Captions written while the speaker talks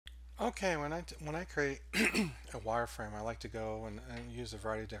Okay, when I create a wireframe, I like to go and use a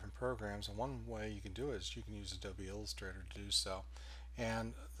variety of different programs. And one way you can do it is you can use Adobe Illustrator to do so.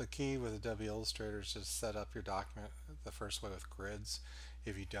 And the key with Adobe Illustrator is to set up your document the first way with grids.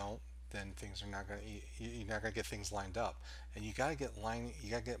 If you don't, then things are not going to you're not going to get things lined up. And you got to get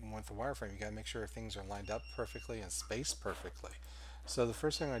with the wireframe. You got to make sure things are lined up perfectly and spaced perfectly. So the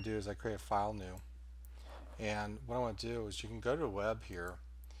first thing I do is I create a file new. And what I want to do is you can go to the web here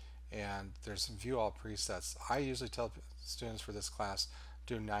and there's view all presets. I usually tell students for this class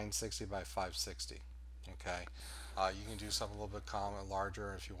do 960 by 560. Okay, you can do something a little bit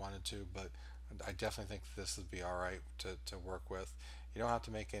larger if you wanted to, but I definitely think this would be all right to work with. You don't have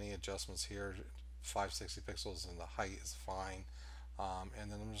to make any adjustments here. 560 pixels and the height is fine. And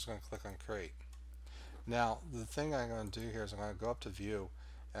then I'm just going to click on create. Now the thing I'm going to do here is I'm going to go up to view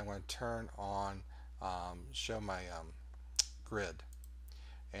and I'm going to turn on show my grid.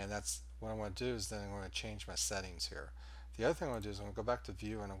 And that's what I'm going to do is then I'm going to change my settings here. The other thing I'm going to do is I'm going to go back to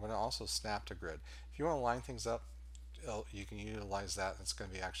view and I'm going to also snap to grid. If you want to line things up, you can utilize that. It's going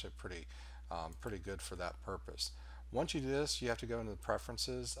to be actually pretty good for that purpose. Once you do this, you have to go into the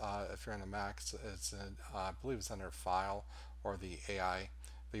preferences. If you're on the Mac, I believe it's under File or the AI.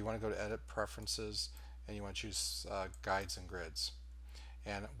 But you want to go to Edit Preferences and you want to choose Guides and Grids.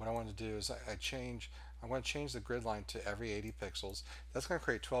 And what I want to do is I'm going to change the grid line to every 80 pixels. That's going to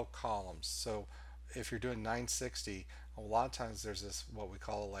create 12 columns. So if you're doing 960, a lot of times there's this what we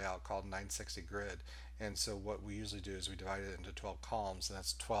call a layout called 960 grid. And so what we usually do is we divide it into 12 columns, and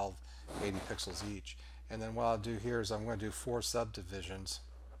that's 12 80 pixels each. And then what I'll do here is I'm going to do 4 subdivisions,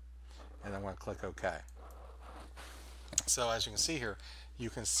 and I'm going to click OK. So as you can see here,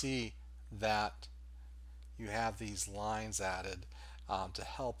 you can see that you have these lines added to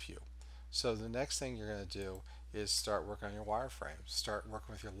help you. So the next thing you're going to do is start working on your wireframe. Start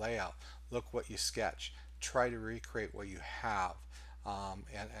working with your layout. Look what you sketch. Try to recreate what you have,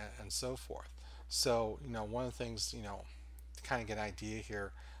 and so forth. So one of the things to kind of get an idea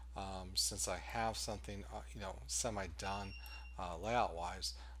here, since I have something semi-done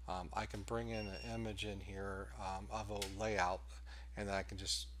layout-wise, I can bring in an image in here of a layout, and then I can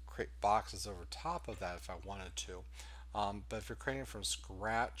just create boxes over top of that if I wanted to. But if you're creating from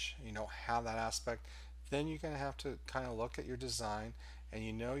scratch, you don't have that aspect, then you're going to have to kind of look at your design, and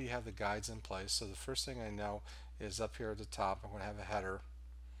you have the guides in place. So the first thing I know is up here at the top, I'm going to have a header.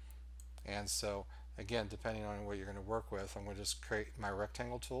 And so again, depending on what you're going to work with, I'm going to just create my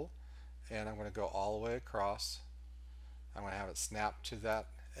rectangle tool, and I'm going to go all the way across. I'm going to have it snap to that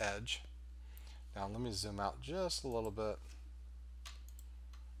edge. Now let me zoom out just a little bit.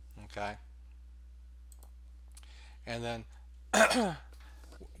 Okay. And then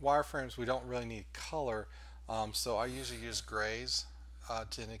wireframes, we don't really need color, so I usually use grays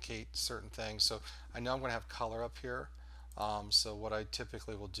to indicate certain things. So I know I'm going to have color up here, so what I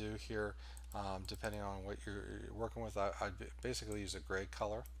typically will do here, depending on what you're working with, I basically use a gray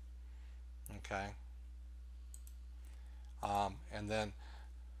color. Okay. And then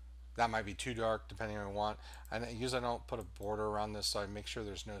that might be too dark depending on what I want. And usually I don't put a border around this, so I make sure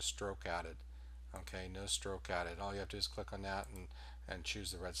there's no stroke added. Okay, no stroke added. All you have to do is click on that and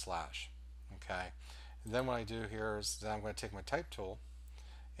choose the red slash. Okay, and then what I do here is then I'm going to take my type tool,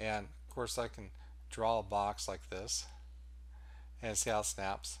 and of course I can draw a box like this and see how it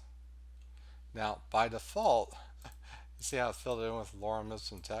snaps. Now by default, you see how it's filled in with Lorem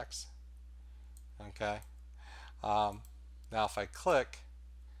Ipsum text. Okay, now if I click,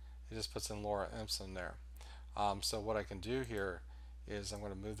 it just puts in Lorem Ipsum there. So what I can do here is I'm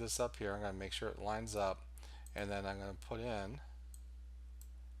going to move this up here. I'm going to make sure it lines up, and then I'm going to put in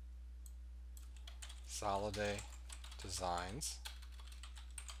Soliday Designs.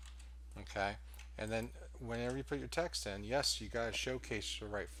 Okay, and then whenever you put your text in, yes, you got to showcase the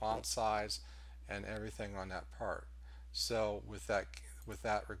right font size and everything on that part. So with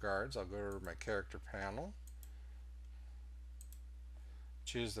that regards, I'll go to my character panel,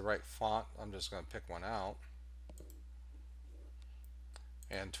 choose the right font. I'm just going to pick one out.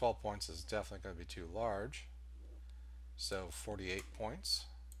 And 12 points is definitely going to be too large. So 48 points.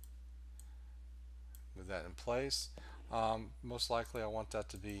 Move that in place. Most likely I want that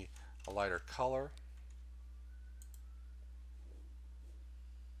to be a lighter color.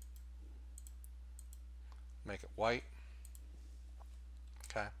 Make it white.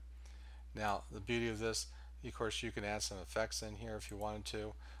 Okay. Now the beauty of this, of course, you can add some effects in here if you wanted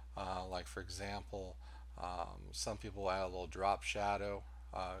to. Like for example, some people add a little drop shadow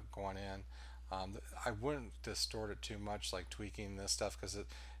going in. I wouldn't distort it too much, like tweaking this stuff, because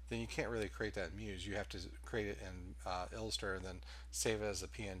then you can't really create that in Muse. You have to create it in Illustrator and then save it as a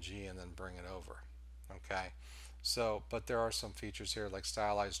PNG and then bring it over. Okay, so but there are some features here like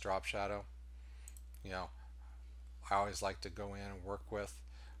stylized drop shadow. You know, I always like to go in and work with.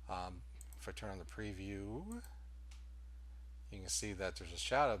 If I turn on the preview, you can see that there's a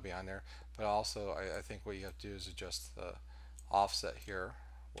shadow behind there, but also I think what you have to do is adjust the offset here.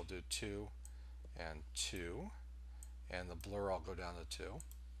 We'll do 2 and 2, and the blur I'll go down to 2,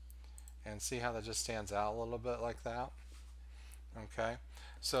 and see how that just stands out a little bit like that. Okay,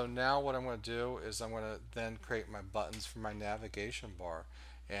 so now what I'm going to do is I'm going to then create my buttons for my navigation bar.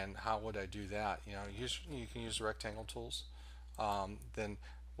 And how would I do that? You know, you can use rectangle tools. Then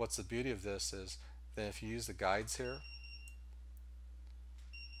what's the beauty of this is then if you use the guides here,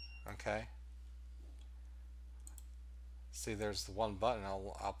 okay, see there's the one button.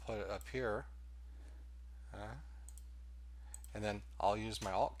 I'll put it up here, and then I'll use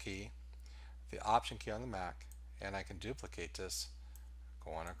my Alt key, the Option key on the Mac, and I can duplicate this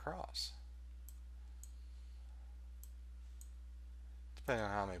going across, depending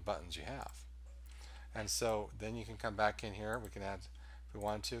on how many buttons you have. And so then you can come back in here. We can add, if we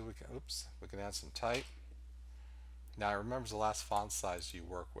want to, we can add some type. Now it remembers the last font size you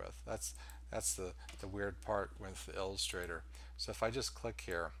work with. That's the weird part with Illustrator. So if I just click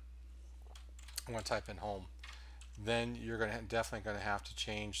here, I'm going to type in home. Then you're definitely going to have to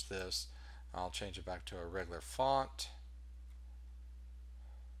change this. I'll change it back to a regular font.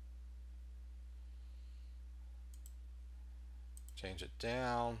 Change it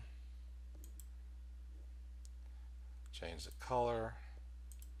down. Change the color.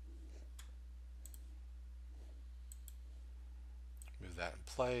 Move that in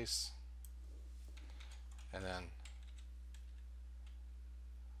place. And then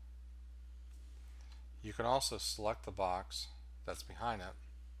you can also select the box that's behind it.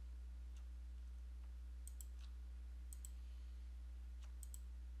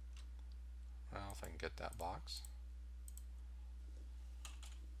 Well, if I can get that box.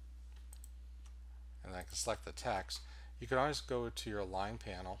 And I can select the text. You can always go to your align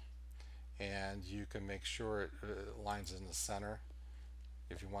panel and you can make sure it aligns in the center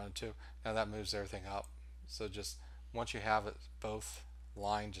if you wanted to. Now that moves everything up. So just once you have it both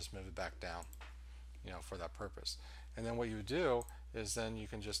lined, just move it back down, you know, for that purpose. And then what you do is then you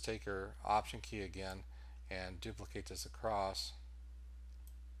can just take your Option key again and duplicate this across.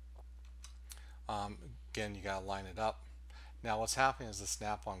 Again, you got to line it up. Now what's happening is the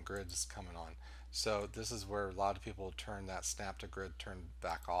snap-on grid is coming on. So this is where a lot of people turn that snap to grid turn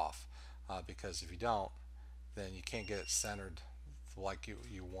back off, because if you don't, then you can't get it centered like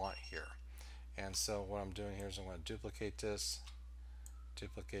you want here. And so what I'm doing here is I'm going to duplicate this,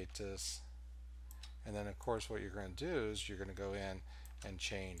 and then of course what you're going to do is you're going to go in and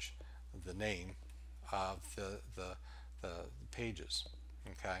change the name of the pages.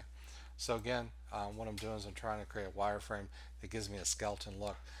 Okay, so again, what I'm doing is I'm trying to create a wireframe that gives me a skeleton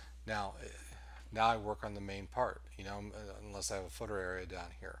look. Now I work on the main part, you know, unless I have a footer area down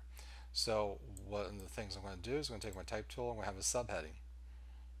here. So one of the things I'm going to do is I'm going to take my type tool, I'm going to have a subheading.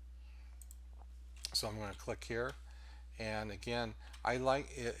 So I'm going to click here, and again, I like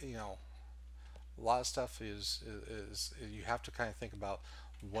it, you know, a lot of stuff is you have to kind of think about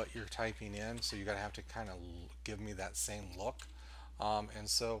what you're typing in, so you're going to have to kind of give me that same look. And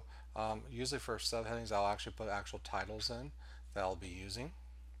so usually for subheadings I'll actually put actual titles in that I'll be using.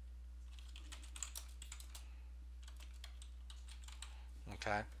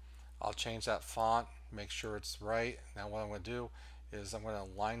 Okay, I'll change that font, make sure it's right. Now what I'm going to do is I'm going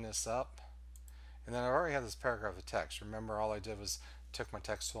to line this up, and then I already have this paragraph of text. Remember, all I did was took my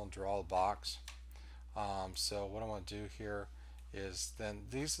text tool and draw a box. So what I'm going to do here is then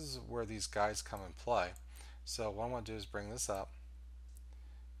this is where these guides come in play. So what I'm going to do is bring this up,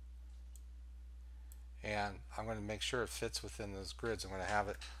 and I'm going to make sure it fits within those grids. I'm going to have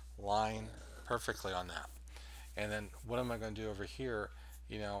it line perfectly on that. And then what am I going to do over here?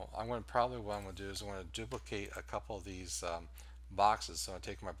 You know, what I'm going to do is I'm going to duplicate a couple of these boxes. So I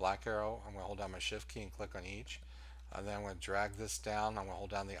take my black arrow, I'm going to hold down my shift key and click on each. And then I'm going to drag this down. I'm going to hold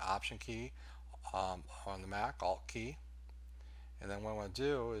down the Option key on the Mac, Alt key. And then what I'm going to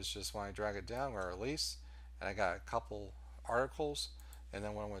do is just when I drag it down, I'm going to release. And I got a couple articles. And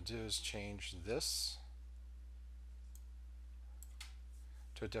then what I'm going to do is change this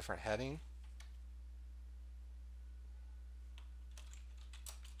to a different heading.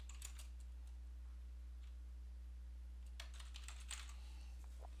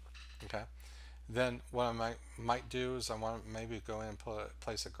 Okay. Then what I might do is I want to maybe go in and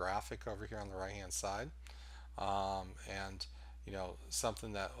place a graphic over here on the right hand side, and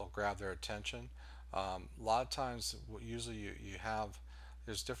something that will grab their attention. A lot of times, usually you have,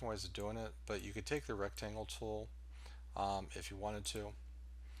 there's different ways of doing it, but you could take the rectangle tool if you wanted to.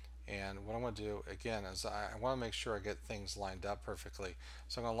 And what I'm going to do again is I want to make sure I get things lined up perfectly.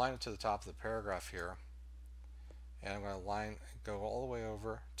 So I'm going to line it to the top of the paragraph here, and I'm going to go all the way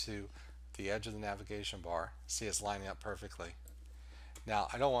over to the edge of the navigation bar. See, it's lining up perfectly. Now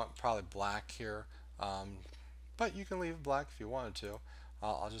I don't want probably black here, but you can leave it black if you wanted to.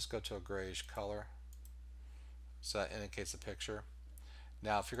 I'll just go to a grayish color so that indicates the picture.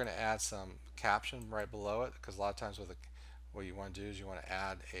 Now if you're going to add some caption right below it, because a lot of times what you want to do is you want to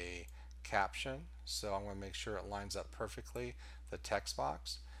add a caption, so I'm going to make sure it lines up perfectly, the text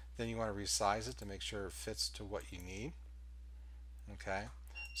box. Then you want to resize it to make sure it fits to what you need. Okay,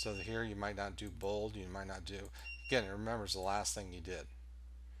 so here you might not do bold, you might not do, again, remember it's the last thing you did,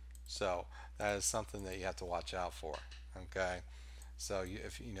 so that is something that you have to watch out for. Okay, so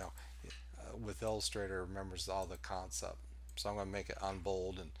if you know, with Illustrator, it remembers all the concept. So I'm going to make it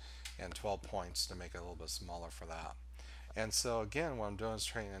unbold and 12 points to make it a little bit smaller for that. And so again, what I'm doing is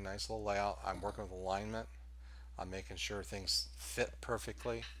creating a nice little layout. I'm working with alignment. I'm making sure things fit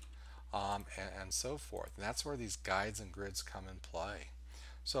perfectly, and so forth. And that's where these guides and grids come in play.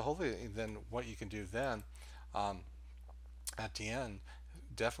 So hopefully then what you can do then, at the end,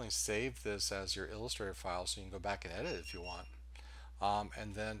 definitely save this as your Illustrator file so you can go back and edit if you want.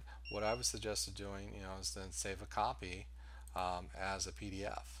 And then what I would suggest doing, is then save a copy as a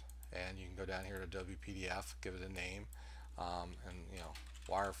PDF. And you can go down here to WPDF, give it a name, and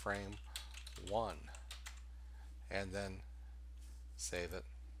Wireframe 1, and then save it,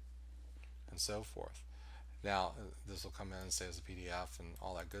 and so forth. Now this will come in and say as a PDF and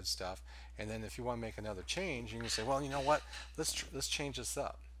all that good stuff. And then if you want to make another change, you can say, well, you know what? Let's change this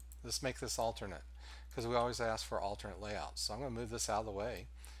up. Let's make this alternate, because we always ask for alternate layouts. So I'm going to move this out of the way,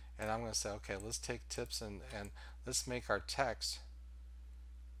 and I'm going to say, okay, let's take tips and let's make our text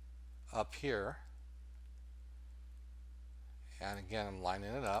up here. And again, I'm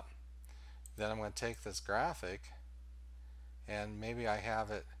lining it up. Then I'm going to take this graphic, and maybe I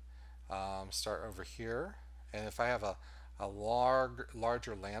have it start over here. And if I have a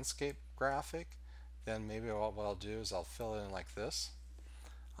larger landscape graphic, then maybe what I'll do is I'll fill it in like this.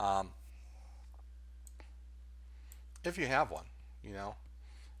 If you have one,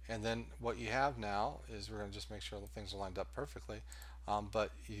 and then what you have now is we're going to just make sure that things are lined up perfectly,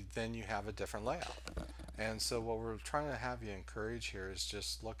 but then you have a different layout. And so what we're trying to have you encourage here is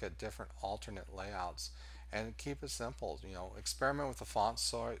just look at different alternate layouts and keep it simple. Experiment with the font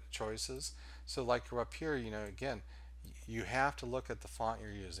choices. So like up here, again, you have to look at the font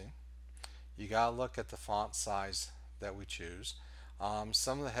you're using. You got to look at the font size that we choose.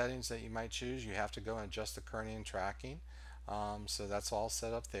 Some of the headings that you might choose, you have to go and adjust the kerning and tracking. So that's all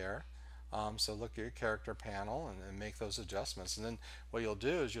set up there. So look at your character panel and make those adjustments. And then what you'll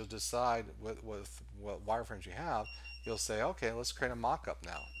do is you'll decide with what wireframes you have. You'll say, okay, let's create a mock-up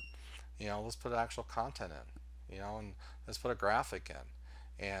now. Let's put actual content in. And let's put a graphic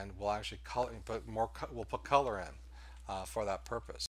in, and we'll actually we'll put color in for that purpose.